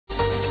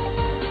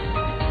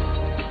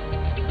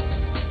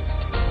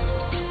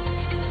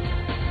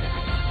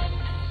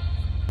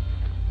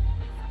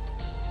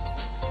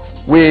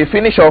We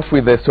finish off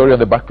with the story on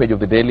the back page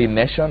of the Daily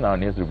Nation, our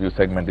news review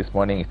segment this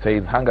morning. It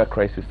says, hunger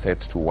crisis set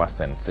to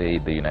worsen, say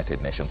the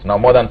United Nations. Now,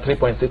 more than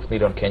 3.6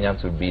 million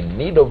Kenyans will be in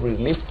need of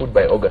relief food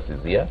by August this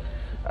year.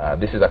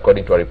 This is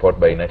according to a report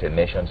by United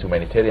Nations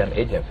humanitarian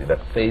agency that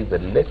says the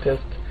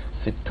latest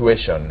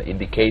situation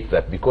indicates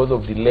that because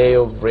of delay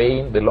of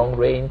rain, the long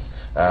rains,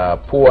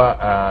 poor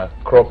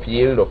crop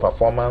yield or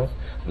performance,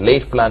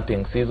 late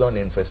planting season,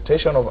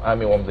 infestation of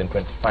armyworms in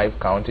 25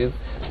 counties,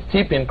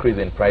 steep increase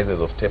in prices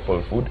of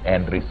staple food,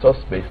 and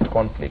resource-based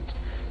conflict,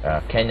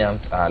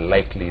 Kenyans are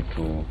likely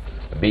to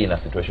be in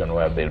a situation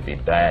where there will be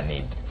dire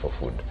need for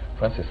food.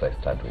 Francis, I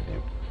start with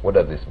you. What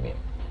does this mean?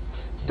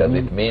 Does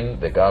it mean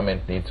the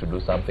government needs to do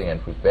something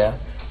and prepare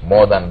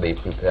more than they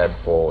prepared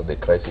for the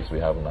crisis we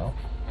have now?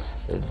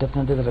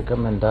 Definitely the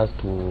government does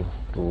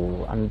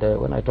and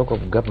when I talk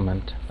of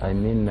government, I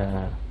mean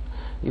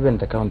even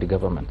the county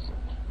governments,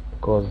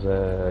 because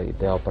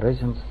the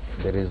operations,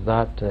 there is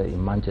that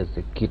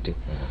emergency kitting.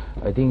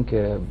 I think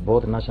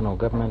both national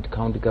government,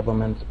 county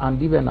governments,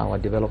 and even our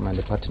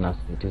development partners,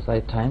 it is high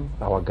time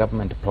our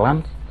government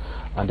plans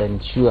and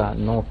ensure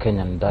no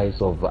Kenyan dies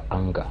of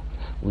hunger.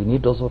 We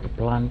need also to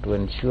plan to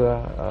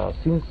ensure,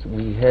 since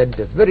we had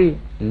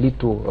very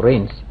little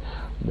rains,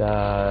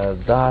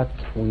 that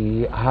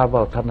we have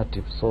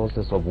alternative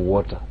sources of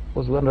water.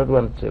 Because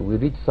we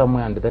reach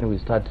somewhere and then we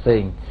start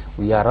saying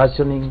we are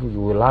rationing, we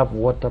will have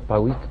water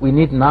per week. We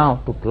need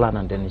now to plan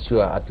and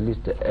ensure at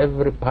least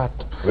every part.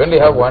 We only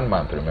have 1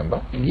 month,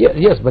 remember?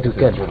 Yes, but we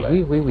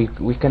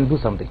can. We can do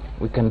something.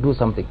 We can do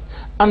something.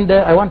 And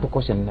I want to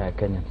caution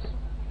Kenyans.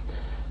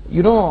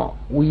 You know,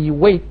 we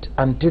wait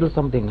until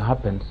something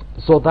happens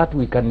so that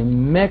we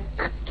can make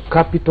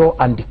capital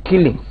and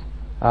killings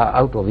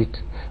out of it.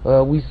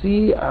 We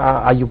see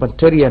a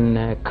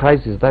humanitarian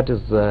crisis that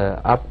is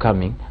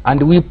upcoming,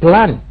 and we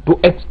plan to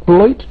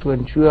exploit to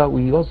ensure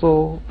we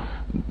also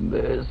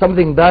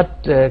something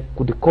that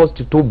could cost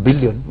 2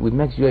 billion, we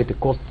make sure it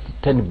costs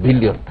 10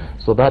 billion,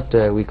 so that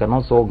we can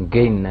also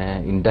gain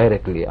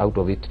indirectly out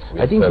of it.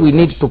 I think we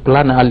need to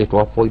plan early to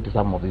avoid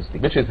some of these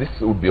things. Because this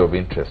would be of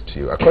interest to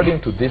you.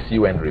 According to this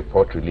UN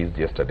report released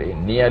yesterday,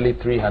 nearly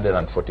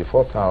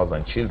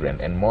 344,000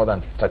 children and more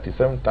than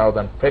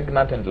 37,000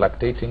 pregnant and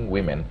lactating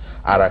women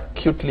are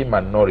acutely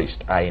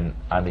malnourished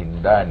and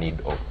in dire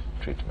need of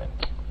treatment.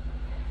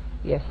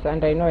 Yes,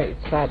 and I know it's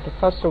sad.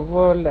 First of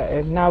all,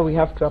 now we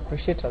have to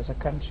appreciate as a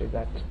country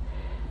that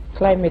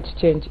climate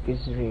change is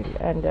real.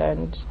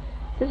 And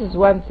this is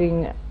one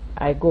thing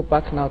I go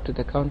back now to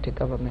the county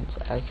governments,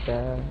 as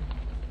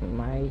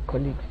my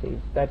colleague says,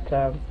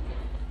 that,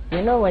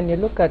 you know, when you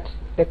look at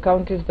the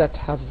counties that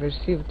have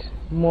received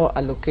more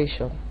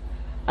allocation,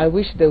 I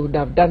wish they would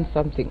have done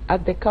something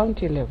at the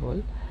county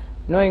level,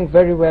 knowing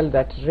very well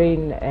that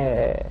rain,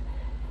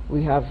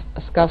 we have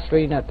a scarce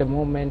rain at the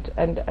moment,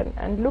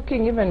 and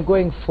looking even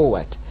going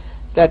forward,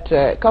 that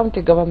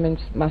county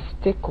governments must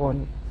take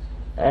on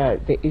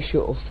the issue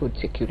of food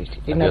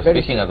security. You're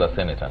speaking as a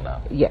senator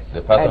now. Yes.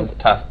 The person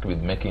tasked with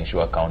making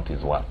sure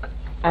counties work.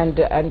 And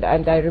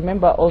I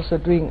remember also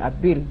doing a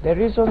bill. The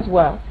reasons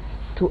were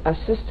to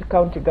assist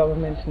county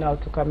governments now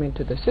to come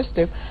into the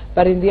system,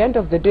 but in the end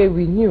of the day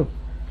we knew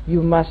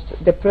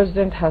the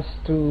president has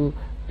to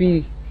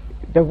be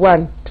the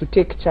one to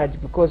take charge,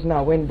 because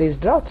now when there's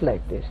drought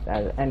like this,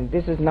 and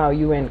this is now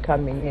UN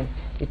coming in,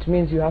 it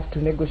means you have to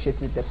negotiate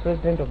with the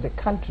president of the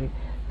country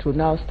to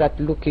now start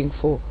looking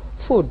for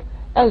food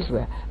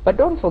elsewhere. But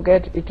don't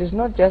forget, it is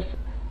not just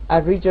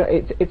a region,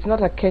 it's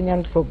not a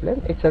Kenyan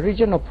problem, it's a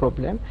regional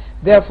problem.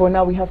 Therefore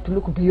now we have to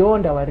look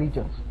beyond our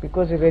regions,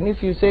 because even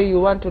if you say you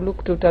want to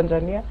look to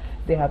Tanzania,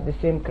 they have the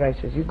same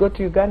crisis. You go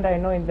to Uganda, I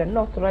know in the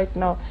north right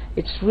now,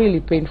 it's really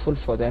painful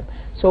for them.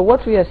 So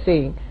what we are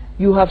saying,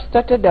 you have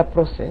started a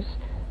process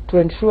to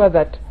ensure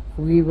that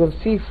we will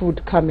see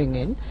food coming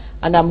in,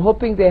 and I'm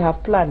hoping they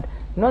have planned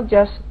not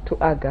just to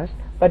August,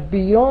 but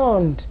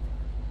beyond.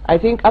 I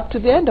think up to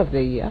the end of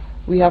the year,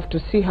 we have to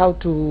see how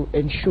to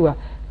ensure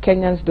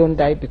Kenyans don't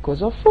die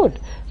because of food.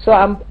 So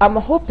I'm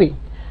hoping,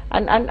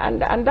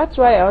 and that's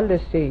why I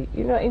always say,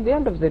 you know, in the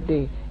end of the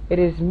day, it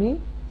is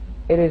me,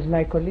 it is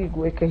my colleague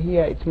Weke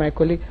here, it's my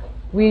colleague.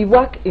 We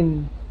work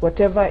in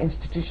whatever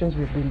institutions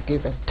we've been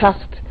given,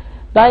 tasked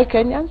by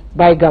Kenyans,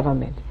 by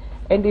government.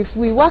 And if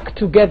we work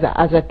together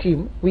as a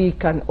team, we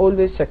can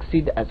always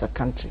succeed as a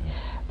country.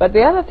 But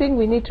the other thing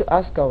we need to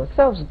ask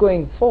ourselves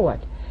going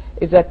forward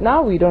is that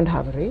now we don't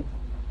have rain,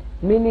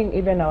 meaning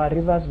even our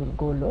rivers will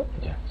go low.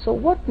 Yeah. So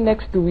what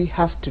next do we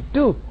have to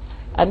do?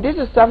 And this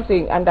is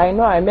something, and I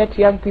know I met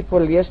young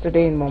people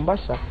yesterday in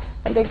Mombasa,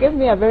 and they gave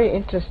me a very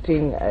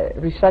interesting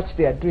research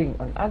they are doing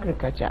on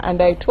agriculture.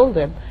 And I told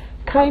them,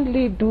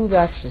 kindly do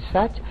that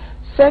research,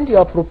 send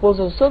your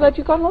proposals so that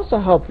you can also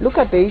help. Look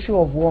at the issue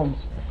of worms.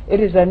 It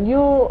is a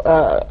new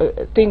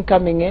thing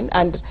coming in,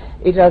 and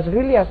it has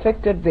really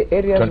affected the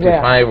areas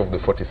 25 of the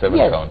 47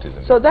 counties.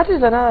 So that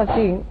is another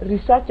thing.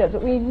 Researchers,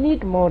 we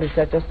need more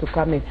researchers to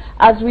come in.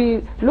 As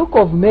we look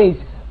of maize,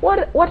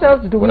 What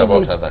else do we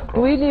about need? other crops?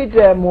 Do we need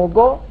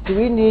mogo? Do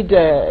we need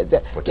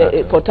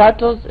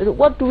potatoes?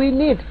 What do we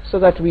need so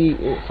that we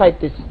fight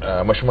this?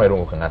 Mheshimiwa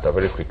Irungu Kang'ata,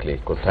 very quickly,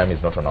 because time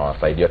is not on our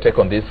side. Your take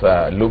on this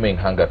looming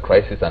hunger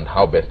crisis and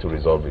how best to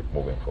resolve it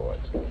moving forward?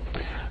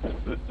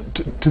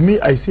 To me,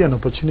 I see an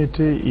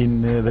opportunity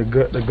in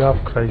the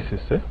Gulf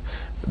crisis.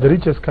 The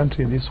richest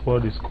country in this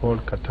world is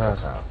called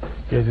Qatar.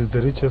 Yes, it's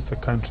the richest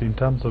country in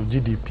terms of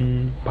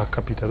GDP per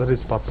capita. That is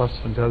per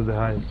person, just the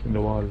highest in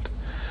the world.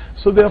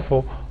 So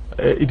therefore,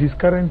 it is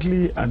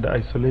currently under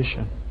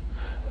isolation.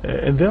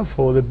 And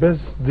therefore, the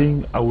best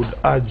thing I would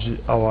urge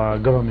our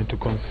government to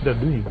consider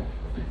doing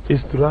is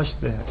to rush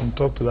there and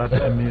talk to that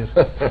emir.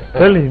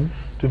 Tell him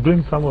to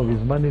bring some of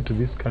his money to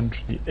this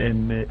country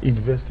and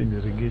invest in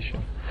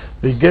irrigation.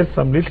 They get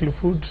some little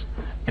food,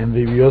 and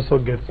they will also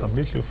get some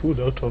little food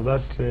out of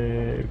that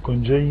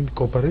conjoined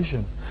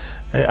cooperation.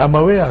 I'm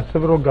aware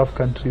several Gulf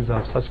countries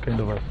have such kind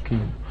of a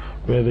scheme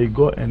where they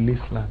go and lease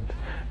land.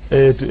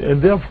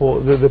 And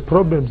therefore, the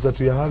problems that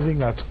we are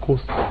having at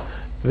coast,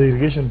 the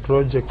irrigation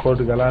project called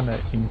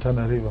Galana in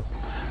Tana River,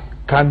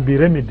 can be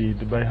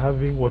remedied by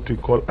having what we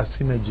call a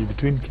synergy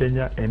between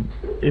Kenya and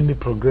any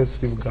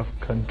progressive Gulf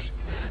country.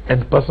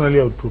 And personally,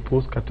 I would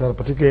propose Qatar,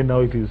 particularly now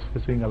it is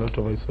facing a lot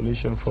of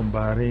isolation from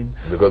Bahrain.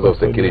 Because of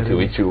security,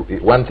 which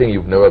one thing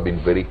you've never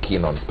been very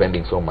keen on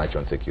spending so much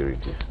on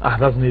security.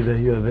 That's neither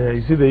here nor there.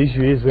 You see, the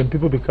issue is when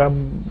people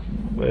become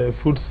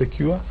food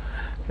secure,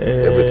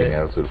 everything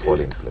else will fall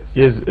in place.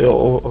 Yes,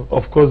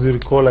 of course you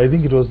recall, I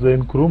think it was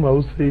Nkrumah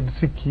who said,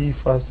 seek ye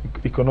first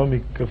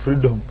economic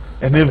freedom,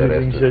 and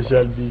everything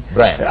shall be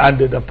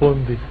added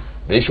upon thee.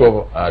 The issue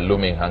of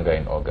looming hunger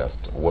in August,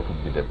 what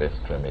would be the best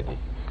remedy,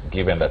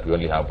 given that we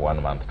only have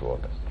 1 month to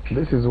August?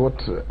 This is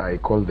what I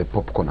call the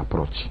popcorn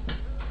approach.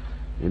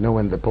 You know,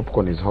 when the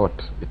popcorn is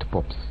hot, it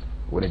pops.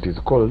 When it is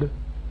cold,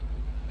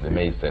 the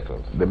maize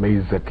settles. The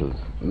maize settles.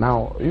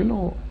 Now, you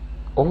know,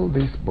 all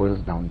this boils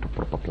down to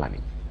proper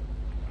planning.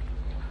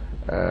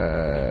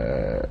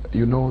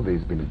 You know,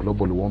 there's been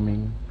global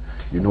warming.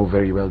 You know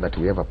very well that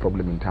we have a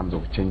problem in terms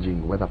of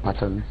changing weather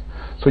patterns.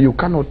 So you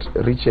cannot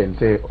reach and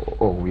say,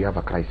 oh, we have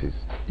a crisis.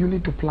 You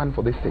need to plan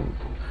for these things.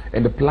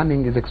 And the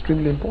planning is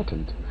extremely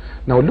important.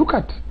 Now look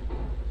at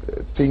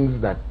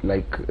things that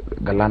like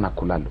Galana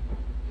Kulalu,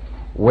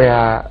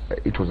 where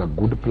it was a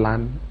good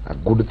plan, a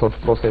good thought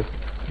process,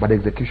 but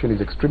execution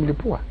is extremely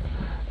poor.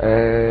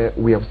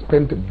 We have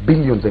spent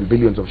billions and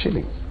billions of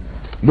shillings.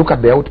 Look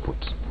at the output.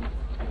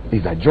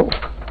 It's a joke.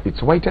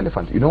 It's white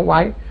elephant. You know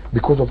why?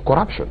 Because of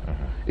corruption.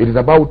 It is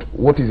about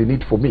what is in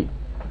it for me.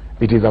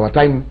 It is our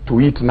time to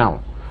eat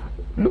now.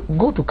 Look,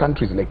 go to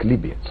countries like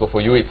Libya. So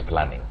for you, it's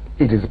planning.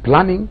 It is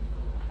planning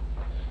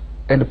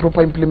and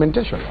proper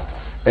implementation.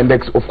 And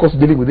of course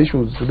dealing with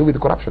issues to do with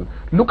corruption.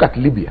 Look at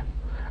Libya.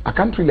 A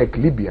country like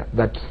Libya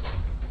that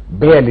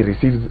barely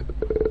receives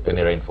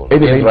any rainfall.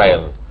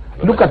 Israel.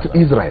 Look at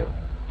Israel.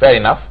 Fair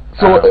enough.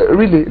 So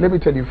really, let me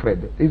tell you,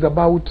 Fred, it's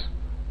about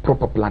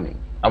proper planning.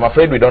 I'm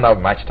afraid we don't have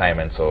much time,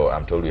 and so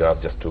I'm told you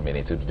have just 2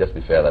 minutes. It would just be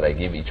fair that I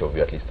give each of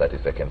you at least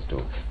 30 seconds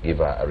to give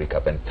a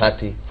recap, and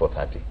 30 for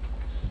 30.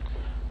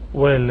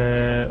 Well,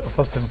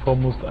 first and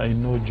foremost, I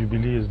know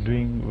Jubilee is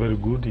doing very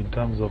good in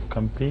terms of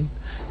campaign.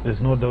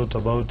 There's no doubt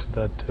about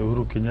that.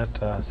 Uhuru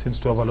Kenyatta seems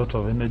to have a lot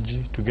of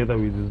energy together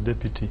with his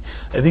deputy.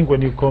 I think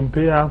when you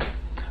compare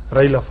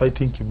Raila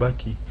fighting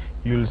Kibaki,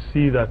 you'll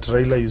see that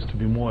Raila used to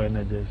be more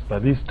energized.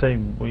 But this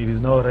time, it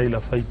is now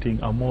Raila fighting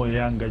a more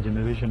younger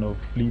generation of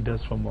leaders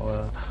from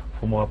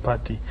our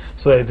party.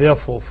 So I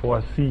therefore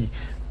foresee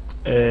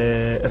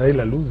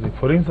Raila losing.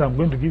 For instance, I'm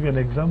going to give you an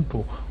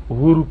example.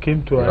 Uhuru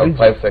came to a region.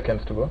 5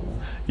 seconds to go.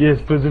 Yes,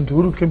 President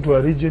Uhuru came to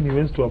a region. He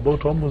went to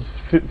about almost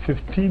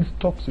 15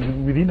 stops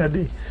within a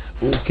day.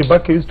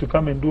 Kibaki used to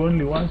come and do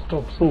only 1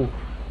 stop. So,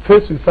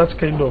 faced with such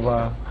kind of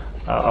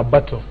a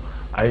battle,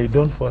 I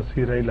don't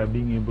foresee Raila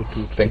being able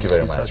to. Thank you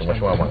very much,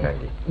 Mheshimiwa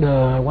Mwangangi.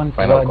 I want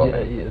to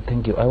urge,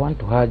 thank you. I want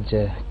to urge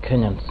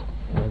Kenyans.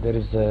 There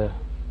is,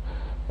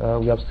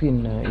 we have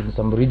seen in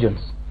some regions.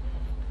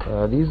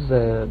 Our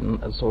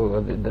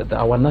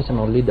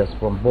national leaders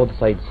from both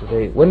sides,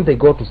 when they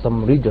go to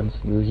some regions,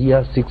 you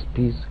hear 6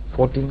 Ps,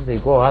 14. They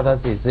go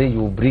others. They say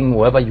you bring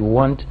whoever you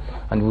want,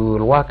 and we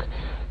will work.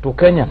 To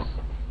Kenyans,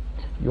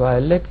 you are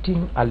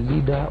electing a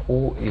leader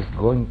who is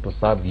going to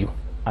serve you.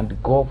 And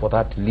go for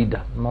that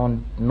leader,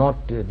 not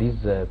these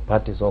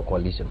parties or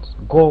coalitions.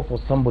 Go for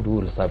somebody who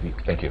will serve you.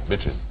 Thank you.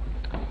 Beatrice.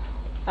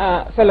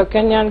 Fellow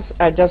Kenyans,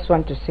 I just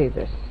want to say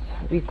this.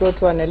 We go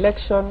to an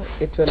election,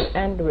 it will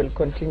end, we'll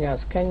continue as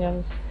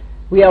Kenyans.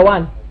 We are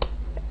one.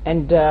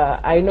 And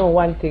I know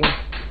one thing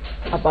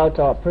about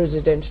our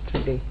president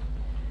today.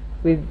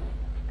 With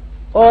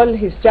all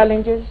his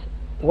challenges,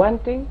 one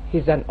thing,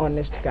 he's an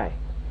honest guy.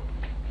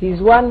 He's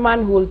one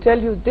man who will tell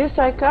you, this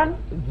I can,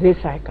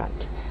 this I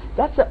can't.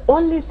 That's the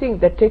only thing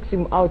that takes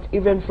him out,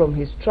 even from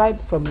his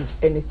tribe, from his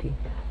anything.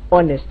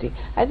 Honesty.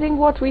 I think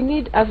what we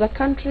need as a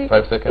country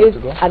is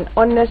an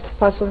honest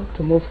person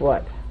to move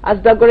forward. As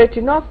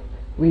Dagoretti North,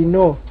 we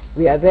know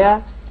we are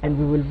there, and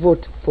we will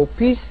vote for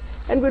peace,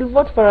 and we'll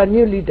vote for a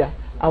new leader,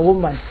 a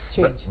woman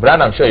change.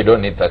 Brian, I'm sure you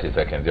don't need 30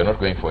 seconds. You're not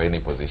going for any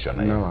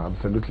position. No,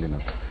 absolutely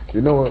not.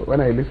 You know, when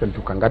I listen to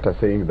Kangata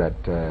saying that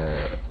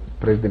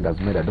president has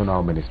made I don't know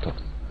how many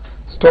stops.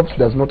 Stops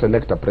does not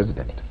elect a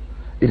president.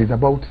 It is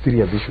about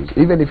serious issues.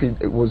 Even if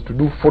it was to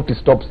do 40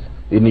 stops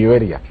in your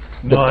area,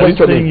 the No,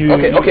 question is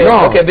okay,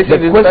 this is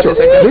 30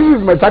 seconds. This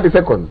is my 30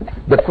 seconds.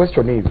 The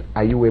question is,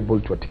 are you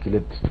able to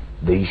articulate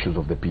the issues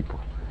of the people?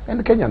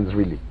 And Kenyans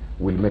really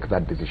will make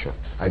that decision.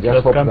 I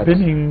just hope that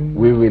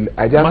we will.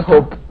 I just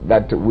hope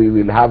that we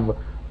will have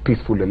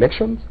peaceful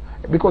elections,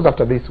 because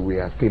after this we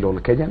are still all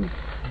Kenyans,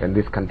 and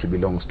this country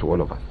belongs to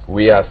all of us.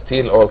 We are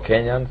still all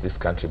Kenyans. This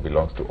country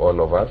belongs to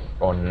all of us.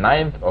 On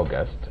 9th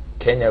August,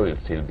 Kenya will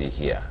still be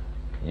here.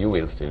 You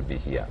will still be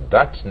here.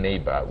 That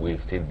neighbor will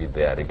still be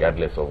there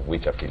regardless of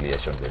which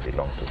affiliation they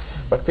belong to.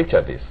 But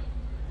picture this.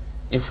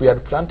 If we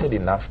had planted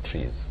enough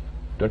trees,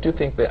 don't you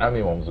think the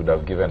army moms would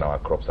have given our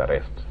crops a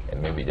rest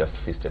and maybe just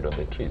feasted on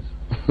the trees?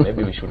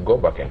 Maybe we should go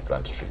back and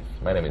plant trees.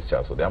 My name is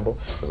Charles Odhiambo.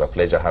 It was a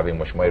pleasure having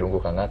Mheshimiwa Irungu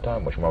Kangata,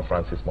 Mheshimiwa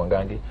Francis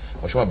Mwangangi,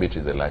 Mheshimiwa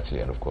Beatrice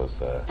Elachi, and of course,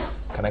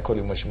 can I call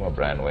you Mheshimiwa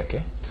Brian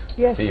Weke?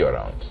 Yes. See you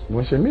around.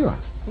 Mheshimiwa?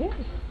 Yes.